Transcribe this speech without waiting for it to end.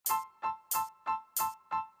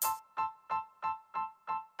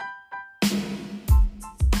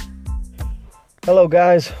Hello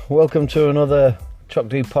guys, welcome to another Chuck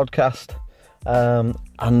D podcast.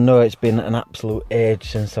 I know it's been an absolute age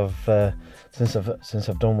since I've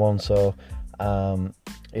done one, so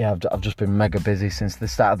I've just been mega busy since the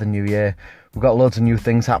start of the new year. We've got loads of new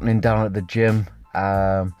things happening down at the gym.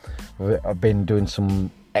 I've been doing some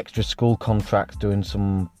extra school contracts, doing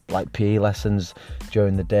some like PE lessons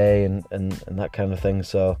during the day and that kind of thing.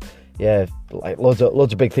 So yeah, like loads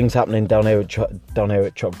of big things happening down here at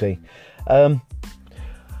Chuck D. I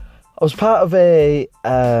was part of a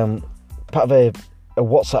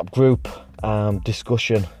WhatsApp group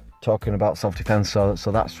discussion talking about self-defense. So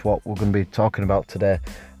that's what we're going to be talking about today,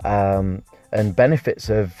 and benefits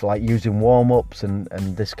of like using warm-ups and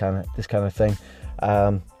this kind of thing.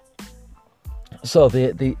 So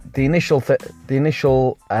the initial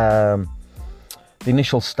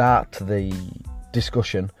start to the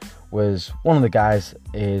discussion was one of the guys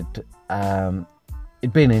he'd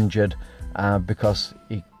been injured because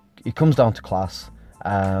he comes down to class,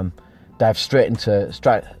 dives straight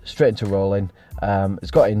into rolling.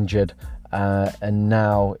 Has got injured, and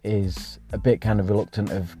now is a bit kind of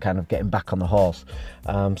reluctant of kind of getting back on the horse.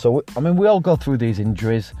 We all go through these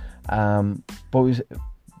injuries, but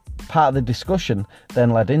part of the discussion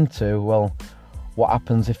then led into, well, what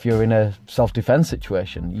happens if you're in a self-defense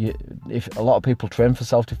situation? If a lot of people train for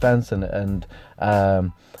self-defense,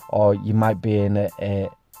 or you might be in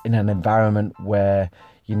an environment where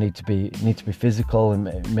you need to be physical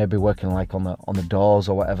and maybe working like on the doors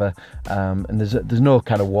or whatever, and there's no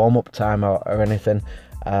kind of warm-up time or anything.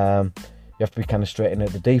 You have to be kind of straight in at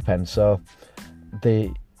the deep end. So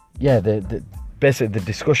basically the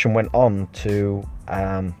discussion went on to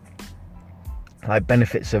like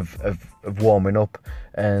benefits of warming up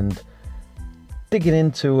and digging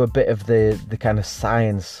into a bit of the kind of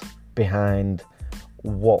science behind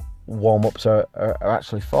what warm-ups are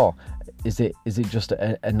actually for. Is it just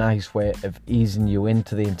a nice way of easing you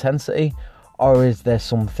into the intensity, or is there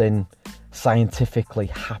something scientifically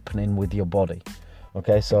happening with your body?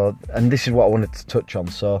 Okay, so, and this is what I wanted to touch on.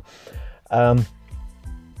 So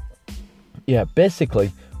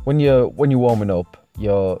basically when you're warming up,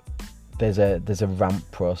 there's a ramp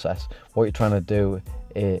process. What you're trying to do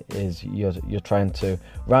is you're trying to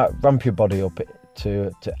ramp your body up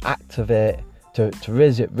to activate, to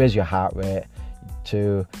raise your heart rate,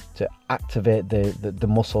 to activate the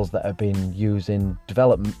muscles that are being used in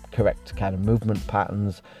develop correct kind of movement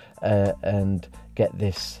patterns, and get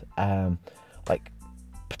this like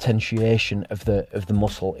potentiation of the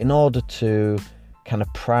muscle in order to kind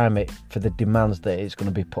of prime it for the demands that it's going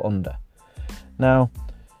to be put under. Now,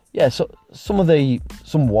 so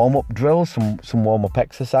some warm-up drills, some warm-up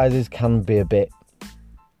exercises can be a bit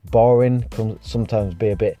boring, can sometimes be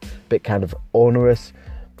a bit kind of onerous,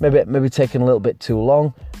 maybe taking a little bit too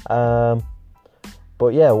long.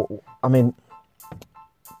 But yeah, I mean,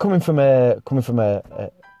 coming from a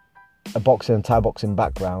boxing and Thai boxing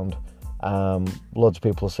background, loads of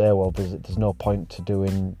people say, well, there's no point to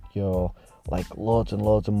doing your like loads and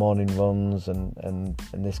loads of morning runs and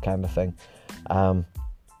this kind of thing.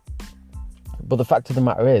 But the fact of the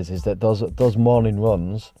matter is that those morning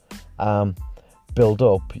runs build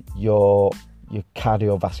up your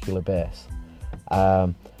cardiovascular base.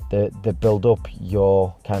 They build up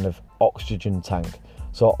your kind of oxygen tank.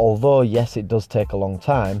 So although yes, it does take a long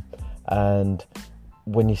time, and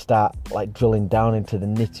when you start like drilling down into the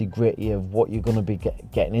nitty gritty of what you're going to be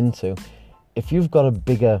getting into, if you've got a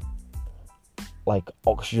bigger like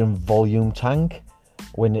oxygen volume tank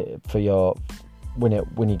when you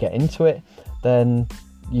get into it, then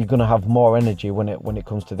you're going to have more energy when it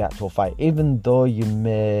comes to the actual fight, even though you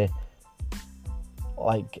may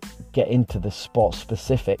like get into the sport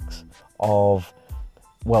specifics of,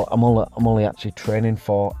 well, I'm only actually training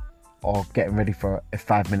for or getting ready for a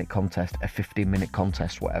 5-minute contest, a 15-minute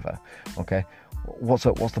contest, whatever. Okay, what's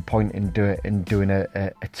the point in doing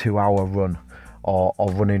a 2-hour run or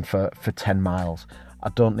running for 10 miles? I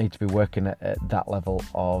don't need to be working at that level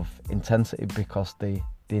of intensity, because the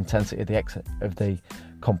intensity of the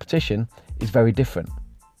competition is very different.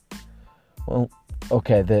 Well,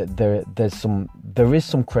 okay, there is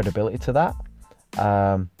some credibility to that,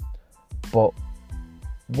 but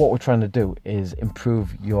what we're trying to do is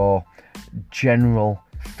improve your general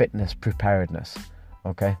fitness preparedness.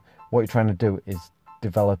 Okay, what you're trying to do is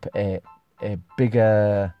develop a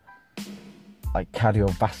bigger like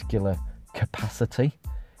cardiovascular capacity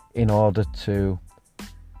in order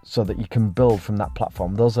so that you can build from that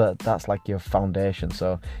platform. That's like your foundation.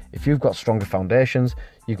 So if you've got stronger foundations,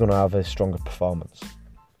 you're going to have a stronger performance.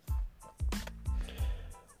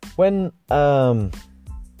 When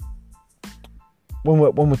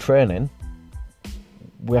we're training,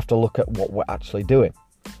 we have to look at what we're actually doing.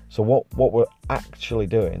 So what we're actually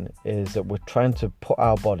doing is that we're trying to put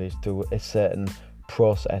our bodies through a certain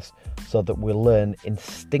process so that we learn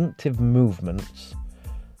instinctive movements,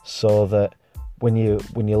 so that when you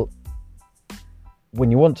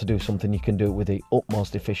want to do something, you can do it with the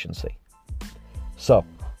utmost efficiency. So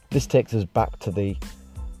this takes us back to the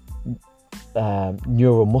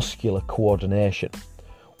neuromuscular coordination.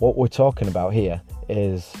 What we're talking about here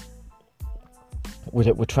is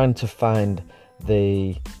we're trying to find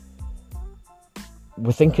we're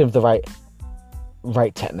thinking of the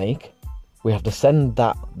right technique. We have to send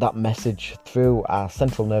that message through our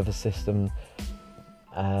central nervous system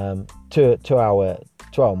to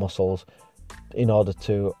our muscles in order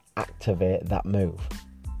to activate that move.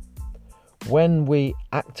 When we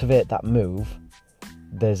activate that move,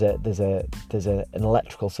 there's an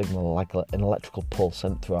electrical signal, like an electrical pulse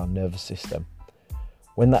sent through our nervous system.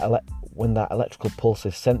 When that electrical pulse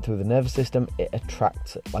is sent through the nervous system, it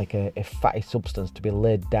attracts like a fatty substance to be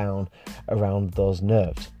laid down around those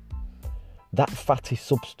nerves. That fatty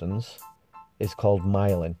substance is called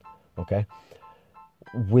myelin. Okay.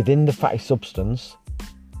 Within the fatty substance,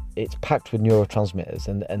 it's packed with neurotransmitters,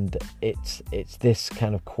 and it's this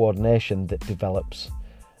kind of coordination that develops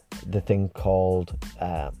the thing called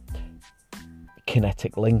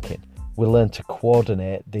kinetic linking. We learn to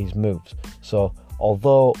coordinate these moves. So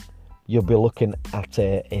although you'll be looking at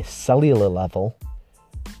a cellular level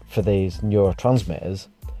for these neurotransmitters,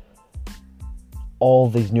 all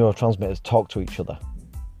these neurotransmitters talk to each other.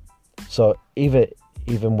 So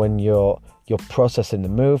even when you're processing the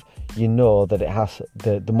move, you know that it has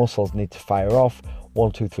the muscles need to fire off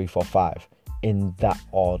 1, 2, 3, 4, 5 in that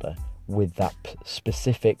order, with that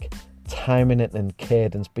specific timing and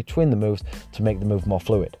cadence between the moves to make the move more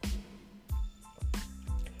fluid.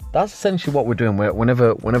 That's essentially what we're doing.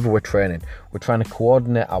 Whenever we're training, we're trying to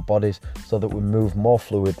coordinate our bodies so that we move more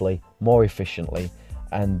fluidly, more efficiently,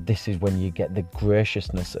 and this is when you get the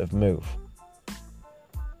graciousness of move.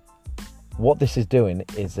 What this is doing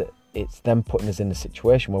is that it's then putting us in a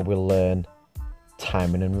situation where we learn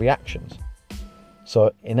timing and reactions.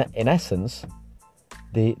 So in essence,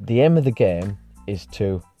 the aim of the game is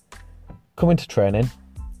to come into training,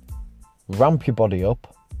 ramp your body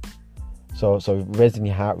up, so raising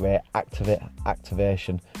your heart rate,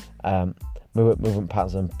 activation, movement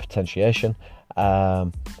patterns and potentiation.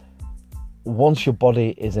 Once your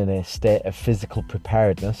body is in a state of physical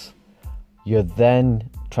preparedness, you're then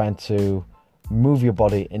trying to move your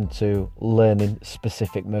body into learning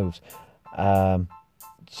specific moves,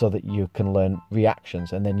 so that you can learn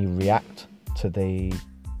reactions, and then you react to the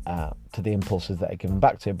impulses that are given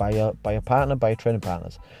back to you by your partner, by your training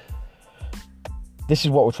partners. This is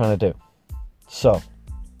what we're trying to do. So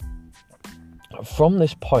from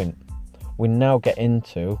this point, we now get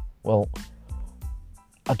into, well,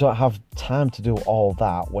 I don't have time to do all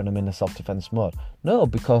that when I'm in a self-defense mode. No,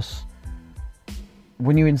 because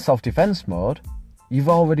when you're in self-defense mode, you've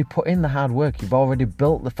already put in the hard work, you've already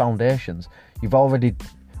built the foundations, you've already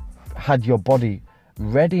had your body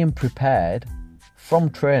ready and prepared from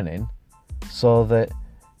training so that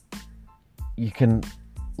you can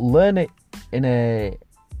learn it in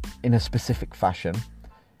a specific fashion.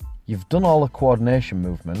 You've done all the coordination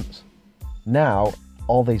movements. Now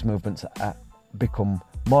all these movements become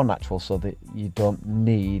more natural, so that you don't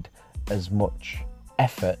need as much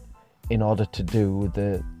effort in order to do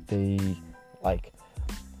the like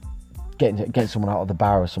getting someone out of the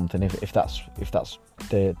bar or something, if that's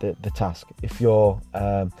the task. If you're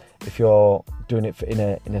doing it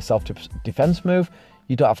in a self-defense move,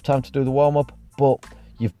 you don't have time to do the warm-up, but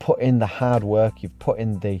you've put in the hard work, you've put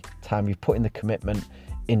in the time, you've put in the commitment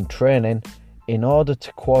in training in order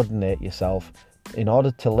to coordinate yourself, in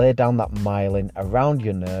order to lay down that myelin around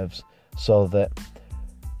your nerves so that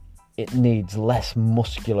it needs less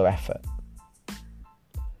muscular effort.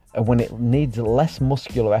 And when it needs less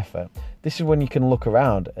muscular effort, this is when you can look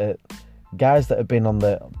around at guys that have been on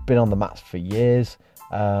the mats for years.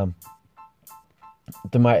 They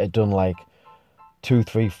might have done like 2,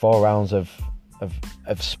 3, 4 rounds of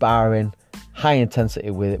sparring, high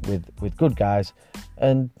intensity with good guys,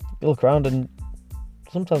 and you look around and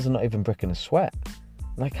sometimes they're not even breaking a sweat.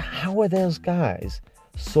 Like, how are those guys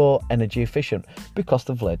so energy efficient? Because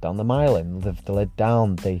they've laid down the myelin, they've laid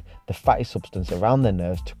down the fatty substance around their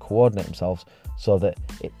nerves to coordinate themselves so that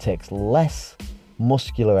it takes less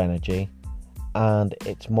muscular energy and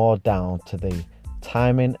it's more down to the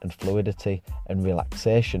timing and fluidity and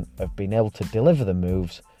relaxation of being able to deliver the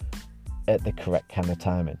moves at the correct kind of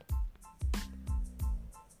timing.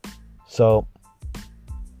 So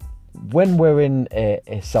when we're in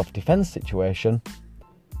a self-defense situation,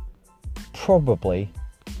 probably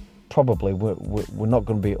we're not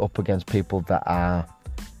going to be up against people that are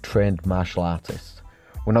trained martial artists.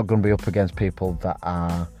 We're not going to be up against people that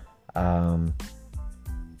are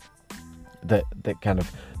that kind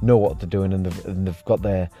of know what they're doing, and they've got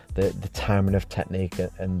the timing of technique,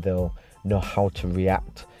 and they'll know how to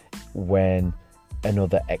react when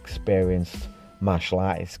another experienced martial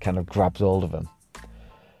artist kind of grabs hold of them.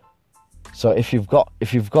 So if you've got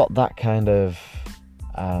that kind of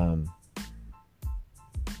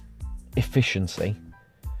efficiency,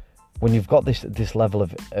 when you've got this level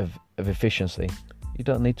of efficiency, you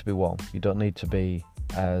don't need to be warm. You don't need to be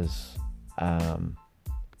as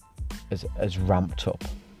ramped up.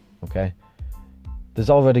 Okay, there's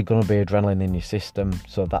already going to be adrenaline in your system,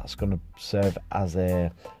 so that's going to serve as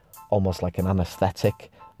almost like an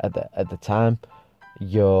anesthetic at the time.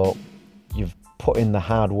 You've put in the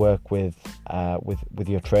hard work with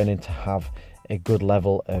your training to have a good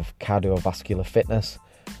level of cardiovascular fitness.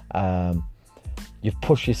 You've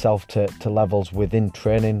pushed yourself to levels within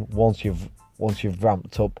training once you've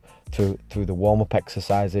ramped up through the warm-up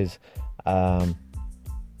exercises, and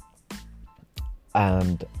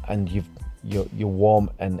you're warm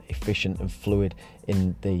and efficient and fluid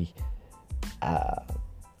in the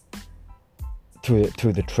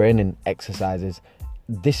through the training exercises.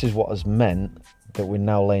 This is what has meant that we're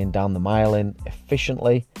now laying down the myelin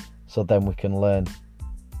efficiently, so then we can learn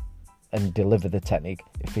and deliver the technique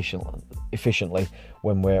efficiently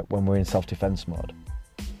when we're in self-defense mode.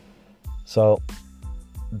 So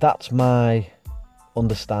that's my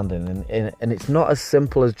understanding, and it's not as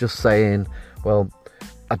simple as just saying, well,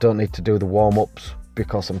 I don't need to do the warm-ups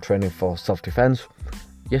because I'm training for self-defense.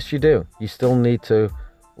 Yes, you do. You still need to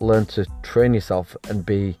learn to train yourself and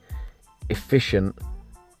be efficient,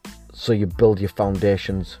 so you build your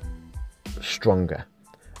foundations stronger.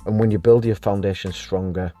 And when you build your foundations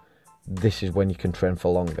stronger, this is when you can train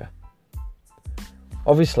for longer.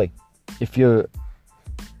 Obviously, if you're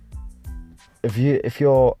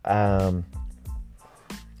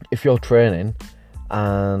training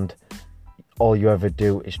and all you ever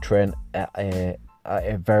do is train at a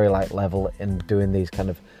very light level and doing these kind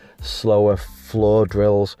of slower flow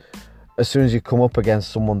drills, as soon as you come up against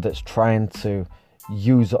someone that's trying to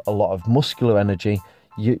use a lot of muscular energy,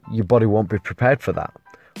 your body won't be prepared for that.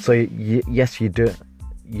 So yes, you do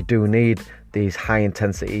need these high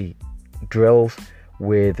intensity drills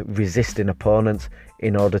with resisting opponents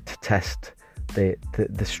in order to test the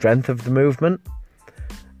strength of the movement,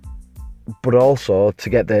 but also to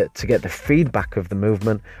get the feedback of the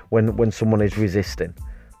movement when someone is resisting.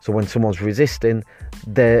 So when someone's resisting,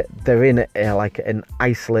 they're in like an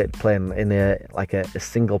isolated plane, in a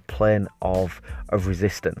single plane of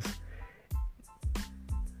resistance.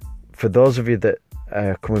 For those of you that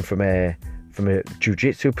are coming from a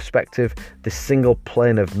jiu-jitsu perspective, this single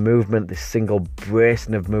plane of movement, this single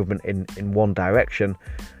bracing of movement in one direction,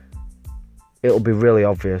 it'll be really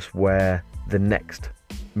obvious where the next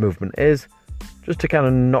movement is, just to kind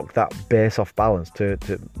of knock that base off balance, to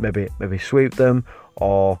maybe sweep them,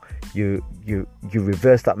 or you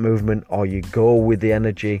reverse that movement, or you go with the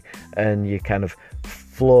energy and you kind of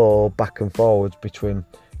flow back and forwards between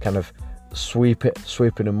kind of sweeping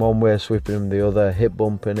him one way, sweeping him the other, hip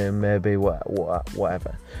bumping him, maybe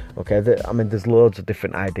whatever. Okay, there's loads of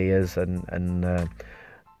different ideas and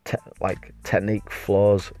like technique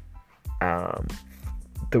flows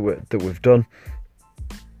that we've done.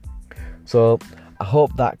 So I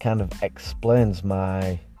hope that kind of explains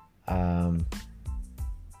my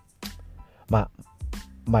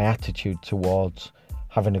attitude towards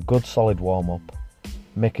having a good solid warm-up,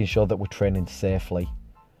 making sure that we're training safely,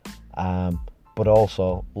 but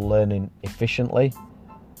also learning efficiently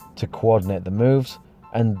to coordinate the moves.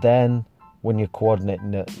 And then when you're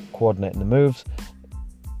coordinating the moves,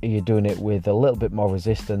 you're doing it with a little bit more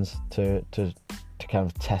resistance to kind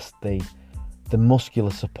of test the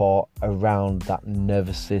muscular support around that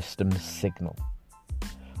nervous system signal.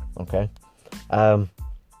 Okay, I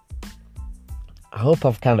hope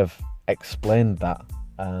I've kind of explained that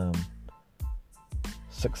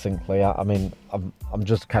succinctly. I mean, I'm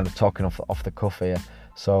just kind of talking off the cuff here,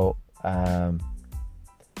 so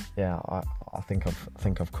yeah, I think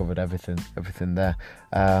I've covered everything there.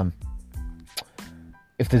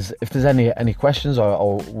 If there's any questions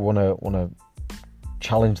or wanna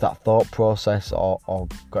challenge that thought process, or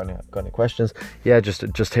got any questions, yeah,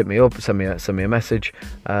 just hit me up, send me a message.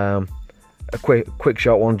 A quick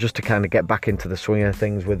short one, just to kind of get back into the swing of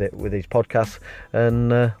things with these podcasts,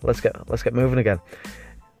 and let's get moving again.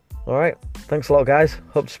 All right, thanks a lot, guys.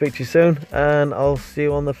 Hope to speak to you soon, and I'll see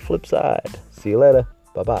you on the flip side. See you later.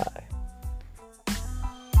 Bye bye.